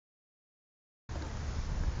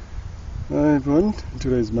Hi everyone,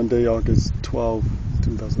 today is Monday, August 12,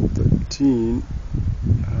 2013.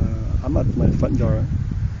 I'm at my front yard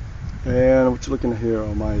and what you're looking at here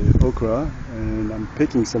are my okra, and I'm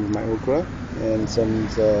picking some of my okra and some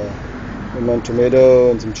lemon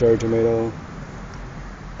tomato and some cherry tomato.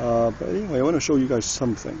 But anyway, I want to show you guys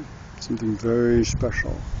something very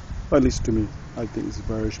special, or at least to me, I think it's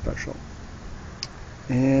very special.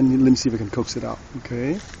 And let me see if I can coax it out,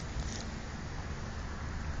 okay?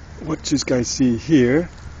 What you guys see here,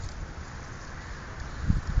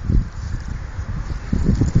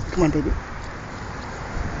 come on baby,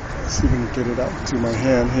 let's see if I can get it out to my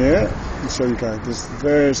hand here and show you guys this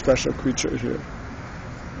very special creature here.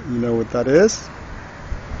 You know what that is?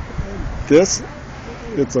 It's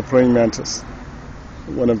a praying mantis,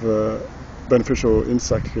 one of the beneficial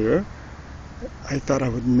insects here. I thought I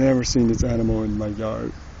would never see this animal in my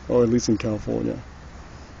yard, or at least in California.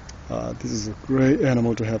 This is a great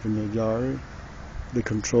animal to have in your yard. They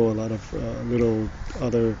control a lot of little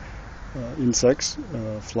other insects,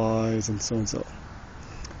 flies, and so and so.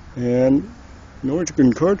 And in order to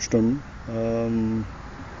encourage them, the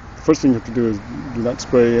first thing you have to do is do not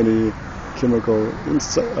spray any chemical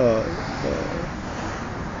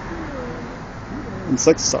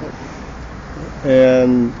insecticide,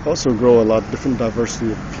 and also grow a lot of different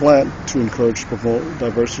diversity of plant to encourage, promote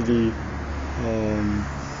diversity.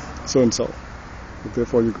 So and so.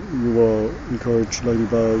 Therefore, you will encourage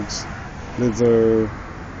ladybugs, lizard.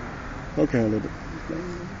 Okay,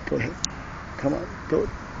 go ahead. Come on, go.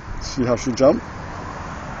 See how she jumped?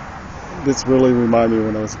 This really reminded me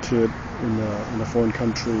when I was a kid in a foreign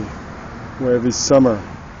country, where every summer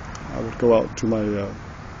I would go out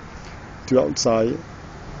to outside,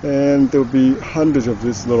 and there would be hundreds of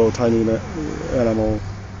this little tiny animal,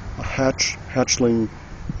 hatchling.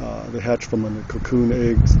 They hatch from the cocoon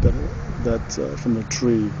eggs that from the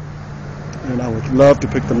tree, and I would love to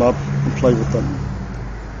pick them up and play with them.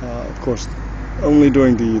 Of course, only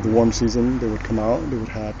during the warm season they would come out, they would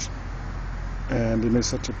hatch, and they make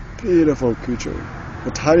such a beautiful creature.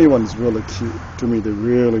 The tiny one is really cute to me. They're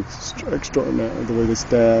really extraordinary. The way they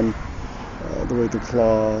stand, the way they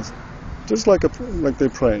claws, just like they're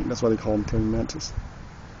praying. That's why they call them praying mantis.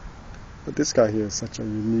 But this guy here is such a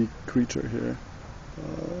unique creature here.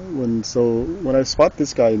 When I spot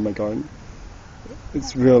this guy in my garden,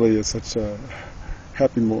 it's really such a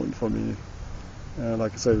happy moment for me. And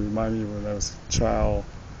like I said, it reminded me when I was a child.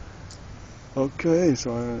 Okay,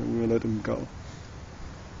 so we'll let him go.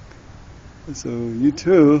 So you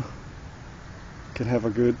too can have a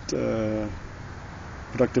good,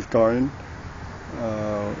 productive garden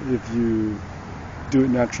if you do it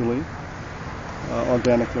naturally,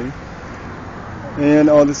 organically, and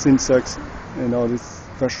all these insects and all this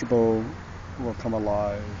vegetable will come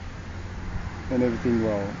alive, and everything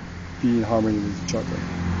will be in harmony with each other.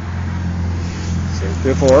 So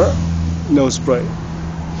therefore, no spray.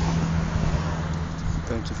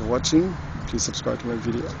 Thank you for watching. Please subscribe to my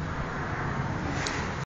video.